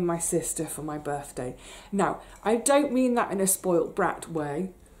from my sister for my birthday. Now, I don't mean that in a spoilt brat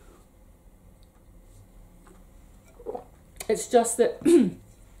way. It's just that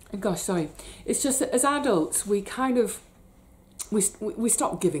gosh, sorry. It's just that as adults, we kind of, we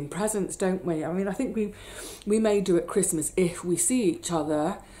stop giving presents, don't we? I mean, I think we may do at Christmas if we see each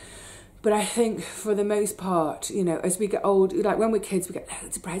other. But I think for the most part, you know, as we get old, like when we're kids, we get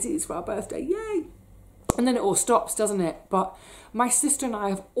loads of presents for our birthday, yay! And then it all stops, doesn't it? But my sister and I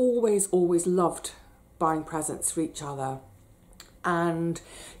have always loved buying presents for each other. And,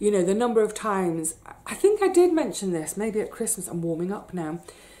 you know, the number of times, I think I did mention this, maybe at Christmas, I'm warming up now,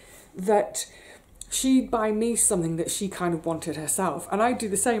 that she'd buy me something that she kind of wanted herself. And I'd do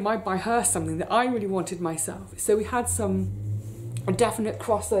the same, I'd buy her something that I really wanted myself. So we had a definite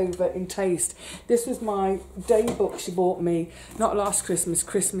crossover in taste. This was my day book she bought me, not last Christmas,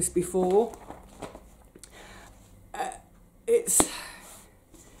 Christmas before. It's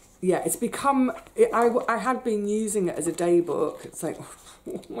become, I had been using it as a day book. It's like,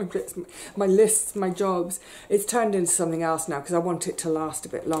 my lists, my jobs. It's turned into something else now because I want it to last a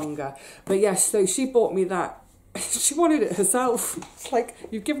bit longer. But yes, so she bought me that. She wanted it herself. It's like,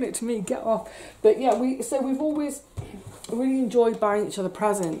 you've given it to me, get off. But yeah, we've always really enjoyed buying each other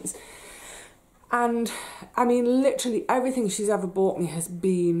presents. And I mean, literally everything she's ever bought me has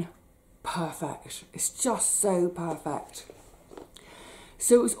been perfect. It's just so perfect.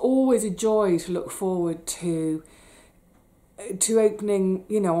 So it was always a joy to look forward to opening,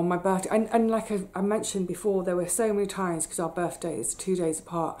 you know, on my birthday. And like I mentioned before, there were so many times, because our birthday is 2 days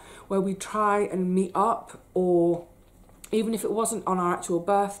apart, where we try and meet up, or even if it wasn't on our actual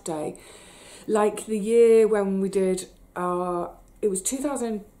birthday, like the year when we did it was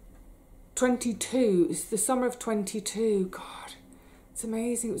 2022, it's the summer of 22, God, it's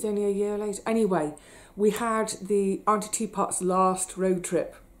amazing, it was only a year later. Anyway, we had the Auntie Teapot's last road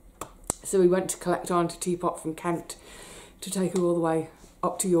trip. So we went to collect Auntie Teapot from Kent to take her all the way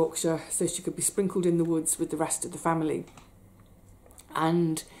up to Yorkshire so she could be sprinkled in the woods with the rest of the family.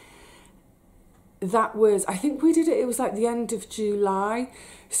 And that was, I think we did it, it was like the end of July.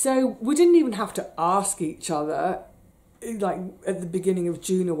 So we didn't even have to ask each other, like at the beginning of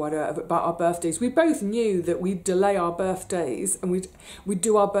June or whatever, about our birthdays. We both knew that we'd delay our birthdays and we'd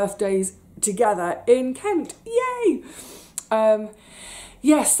do our birthdays together in Kent. Yay!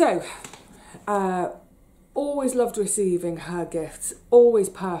 Always loved receiving her gifts. Always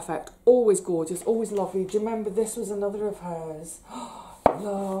perfect, always gorgeous, always lovely. Do you remember this was another of hers?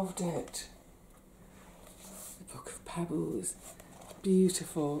 Loved it. The Book of Pebbles.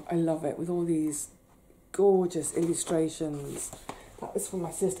 Beautiful. I love it, with all these gorgeous illustrations. That was for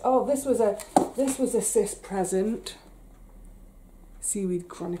my sister. Oh, this was a sis present. Seaweed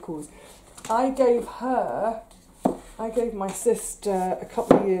Chronicles. I gave my sister a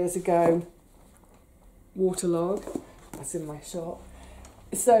couple of years ago waterlog. That's in my shop.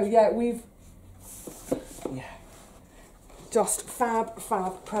 So yeah, just fab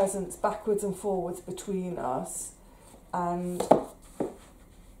presents backwards and forwards between us, and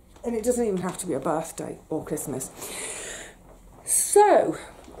it doesn't even have to be a birthday or Christmas. So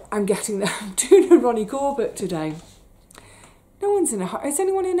I'm getting there. I'm doing a Ronnie Corbett today. No one's in a hurry. Is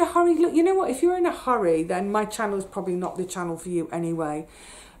anyone in a hurry? Look, you know what? If you're in a hurry, then my channel is probably not the channel for you anyway.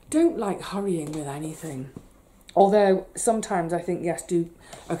 Don't like hurrying with anything. Although sometimes I think, yes, do.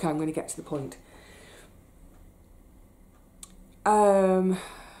 Okay, I'm going to get to the point.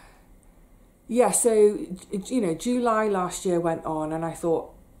 Yeah, so, you know, July last year went on, and I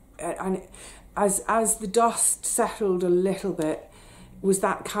thought, and as the dust settled a little bit, was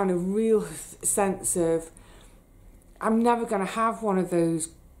that kind of real sense of, I'm never going to have one of those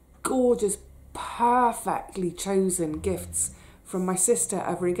gorgeous, perfectly chosen gifts from my sister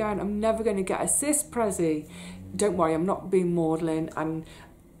ever again. I'm never going to get a sis prezi. Don't worry, I'm not being maudlin and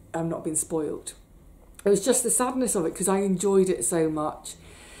I'm not being spoiled. It was just the sadness of it because I enjoyed it so much.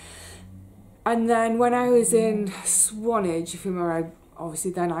 And then when I was in Swanage, if you remember, obviously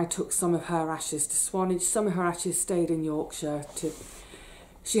then I took some of her ashes to Swanage. Some of her ashes stayed in Yorkshire.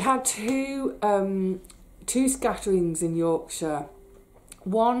 She had two scatterings in Yorkshire.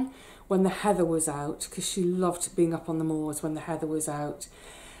 One when the heather was out, because she loved being up on the moors when the heather was out.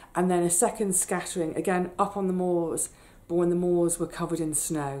 And then a second scattering, again up on the moors, but when the moors were covered in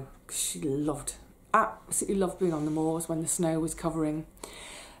snow, because she absolutely loved being on the moors when the snow was covering.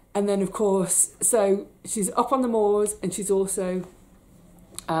 And then of course, so she's up on the moors and she's also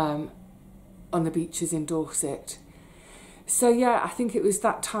on the beaches in Dorset. So yeah, I think it was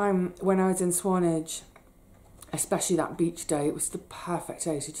that time when I was in Swanage, especially that beach day, it was the perfect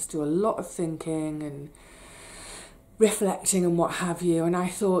day to just do a lot of thinking and reflecting and what have you. And I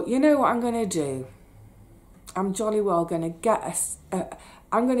thought, you know what I'm going to do? I'm jolly well going to get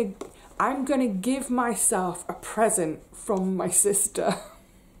I'm going to give myself a present from my sister.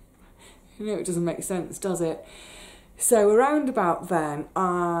 You know, it doesn't make sense, does it? So around about then,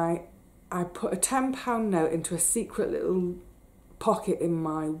 I put a £10 note into a secret little pocket in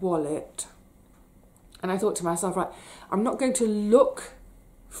my wallet. And I thought to myself, right, I'm not going to look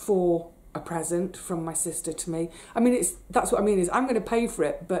for a present from my sister to me. I mean, that's what I mean is I'm going to pay for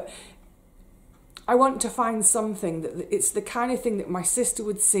it, but I want to find something that it's the kind of thing that my sister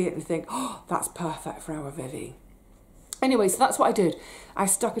would see it and think, oh, that's perfect for our Vivi. Anyway, so that's what I did. I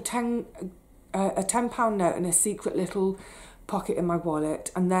stuck a £10 note in a secret little pocket in my wallet,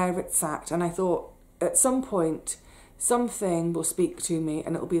 and there it sat. And I thought, at some point, something will speak to me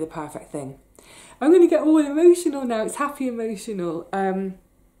and it'll be the perfect thing. I'm going to get all emotional now. It's happy emotional.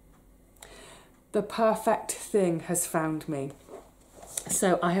 The perfect thing has found me.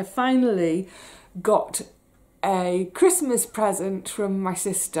 So I have finally got a Christmas present from my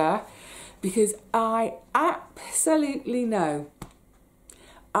sister, because I absolutely know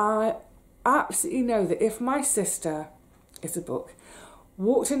that if my sister, it's a book,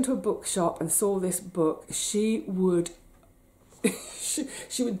 walked into a bookshop and saw this book, she would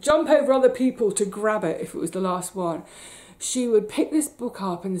she would jump over other people to grab it if it was the last one. She would pick this book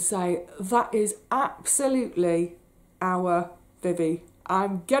up and say, that is absolutely our Vivi.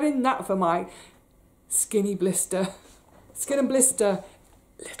 I'm getting that for my skin and blister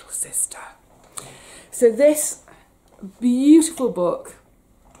little sister. So this beautiful book,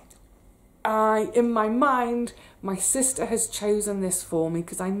 in my mind, my sister has chosen this for me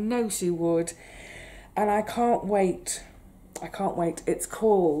because I know she would, and I can't wait. It's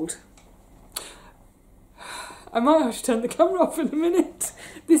called, I might have to turn the camera off in a minute.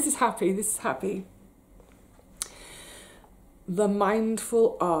 This is happy. The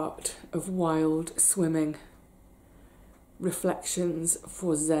Mindful Art of Wild Swimming. Reflections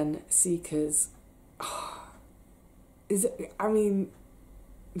for Zen Seekers. It's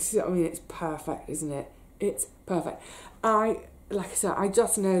perfect, isn't it? It's perfect. Like I said, I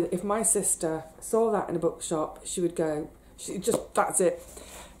just know that if my sister saw that in a bookshop, she would go, that's it.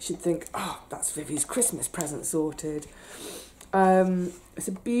 She'd think, oh, that's Vivi's Christmas present sorted. It's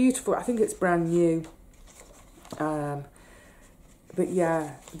a beautiful, I think it's brand new. But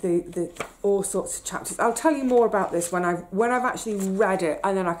yeah, the all sorts of chapters. I'll tell you more about this when I've actually read it,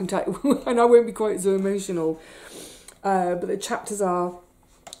 and then I can tell you, and I won't be quite so emotional. But the chapters are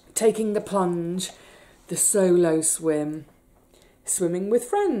taking the plunge, the solo swim, swimming with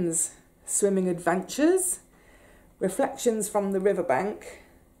friends, swimming adventures, reflections from the riverbank,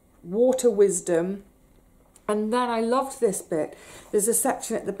 water wisdom, and then I loved this bit. There's a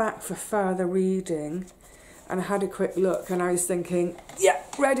section at the back for further reading, and I had a quick look and I was thinking, yeah,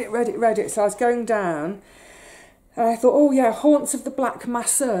 read it. So I was going down and I thought, oh yeah, Haunts of the Black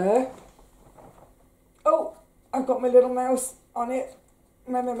Masseur. Oh, I've got my little mouse on it.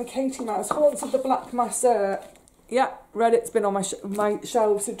 Remember my Katie mouse. Haunts of the Black Masseur. Yeah, read it. It's been on my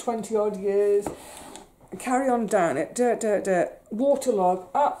shelves for 20 odd years. Carry on down it. Dirt. Waterlog.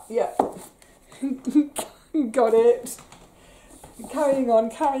 Ah, yeah. Got it. Carrying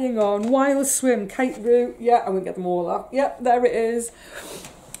on. Wild Swim. Kate Root. Yeah, I won't get them all up. Yeah, there it is.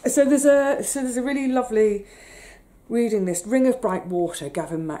 So there's a really lovely reading list. Ring of Bright Water.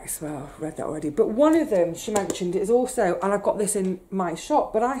 Gavin Maxwell. Read that already. But one of them she mentioned is also, and I've got this in my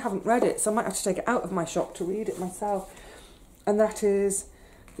shop, but I haven't read it, so I might have to take it out of my shop to read it myself. And that is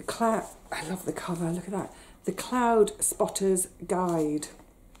the Cloud. I love the cover. Look at that. The Cloud Spotter's Guide.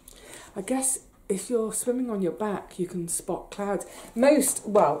 I guess if you're swimming on your back, you can spot clouds.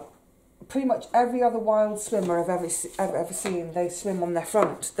 Pretty much every other wild swimmer I've ever seen, they swim on their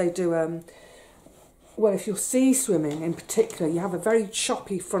front. They do, if you're sea swimming in particular, you have a very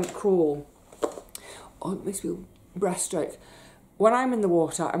choppy front crawl. Oh, it makes me breaststroke. When I'm in the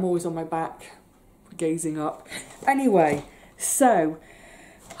water, I'm always on my back, gazing up. Anyway, so,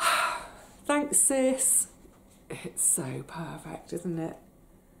 thanks sis. It's so perfect, isn't it?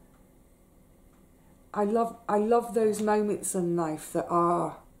 I love those moments in life that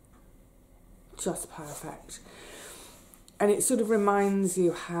are just perfect. And it sort of reminds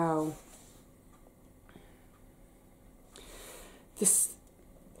you how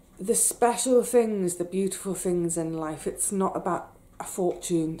the special things, the beautiful things in life, it's not about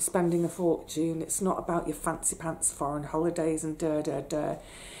spending a fortune. It's not about your fancy pants foreign holidays and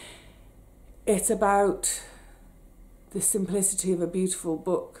It's about the simplicity of a beautiful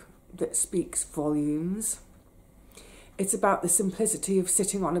book that speaks volumes. It's about the simplicity of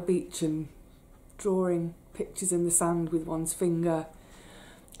sitting on a beach and drawing pictures in the sand with one's finger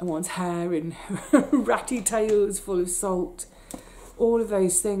and one's hair in ratty tails full of salt. All of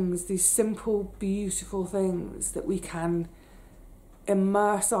those things, these simple, beautiful things that we can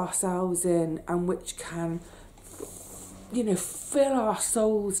immerse ourselves in and which can, you know, fill our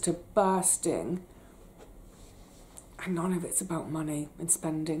souls to bursting. And none of it's about money and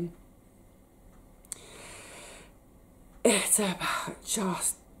spending. It's about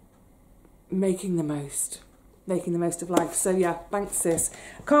just making the most of life. So yeah, thanks sis.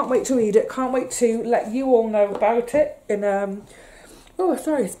 Can't wait to read it. Can't wait to let you all know about it in oh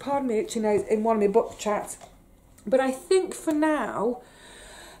sorry, pardon me, itchy nose, in one of my book chats. But I think for now,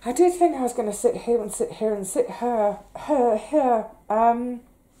 I did think I was going to sit here and sit here. I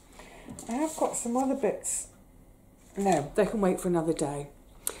have got some other bits. No, they can wait for another day.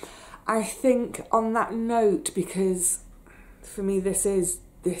 I think on that note, because for me this is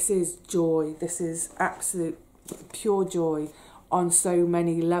joy. This is absolute pure joy on so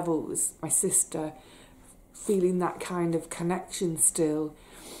many levels. My sister, feeling that kind of connection still.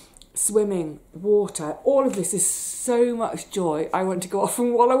 Swimming, water, all of this is so much joy. I want to go off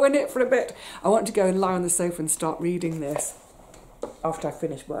and wallow in it for a bit. I want to go and lie on the sofa and start reading this after I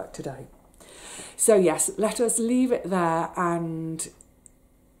finish work today. So yes, let us leave it there and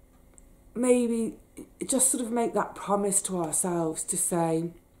maybe just sort of make that promise to ourselves to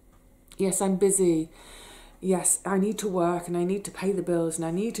say, yes, I'm busy. Yes, I need to work and I need to pay the bills and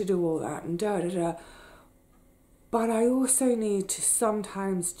I need to do all that and da-da-da. But I also need to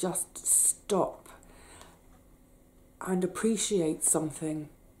sometimes just stop and appreciate something.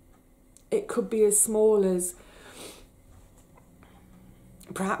 It could be as small as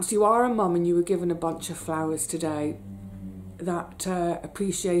perhaps you are a mum and you were given a bunch of flowers today. That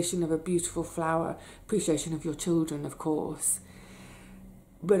appreciation of a beautiful flower, appreciation of your children, of course,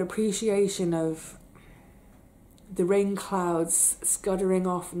 but appreciation of the rain clouds scuttering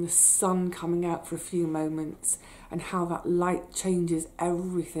off and the sun coming out for a few moments and how that light changes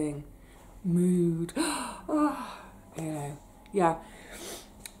everything. Mood. Oh, you know, yeah.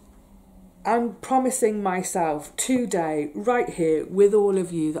 I'm promising myself today, right here with all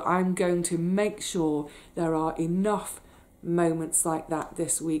of you, that I'm going to make sure there are enough moments like that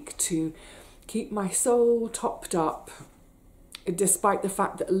this week to keep my soul topped up, despite the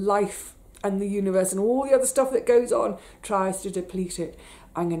fact that life and the universe and all the other stuff that goes on tries to deplete it.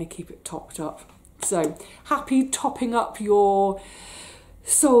 I'm going to keep it topped up. So happy topping up your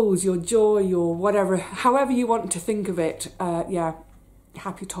souls, your joy, your whatever, however you want to think of it. Yeah,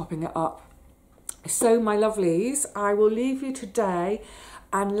 happy topping it up. So my lovelies, I will leave you today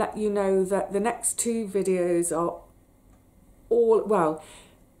and let you know that the next two videos are all, well,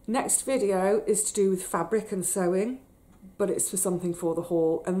 next video is to do with fabric and sewing, but it's for something for the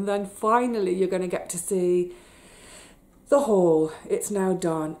haul. And then finally you're going to get to see the haul. It's now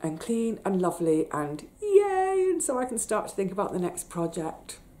done and clean and lovely and yay, and so I can start to think about the next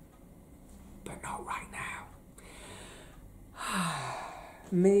project, but not right now.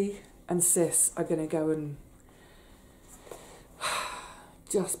 Me and sis are going to go and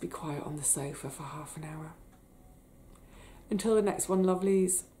just be quiet on the sofa for half an hour. Until the next one,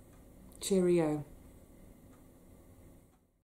 lovelies, cheerio.